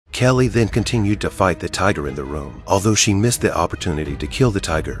Kelly then continued to fight the tiger in the room, although she missed the opportunity to kill the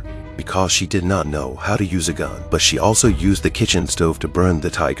tiger because she did not know how to use a gun, but she also used the kitchen stove to burn the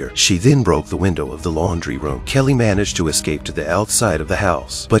tiger. She then broke the window of the laundry room. Kelly managed to escape to the outside of the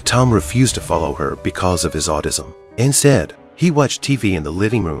house, but Tom refused to follow her because of his autism. Instead, he watched TV in the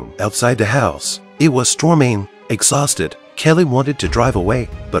living room outside the house. It was storming. Exhausted, Kelly wanted to drive away,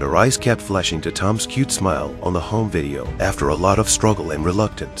 but her eyes kept flashing to Tom's cute smile on the home video. After a lot of struggle and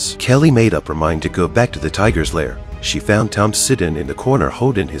reluctance, Kelly made up her mind to go back to the tiger's lair. She found Tom sitting in the corner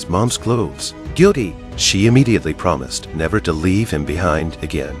holding his mom's clothes. Guilty, she immediately promised never to leave him behind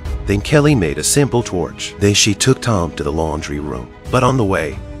again. Then Kelly made a simple torch. Then she took Tom to the laundry room. But on the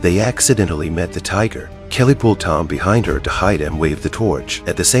way, they accidentally met the tiger. Kelly pulled Tom behind her to hide and waved the torch.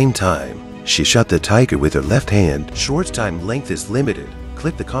 At the same time, she shot the tiger with her left hand. Short time length is limited.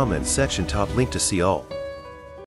 Click the comments section top link to see all.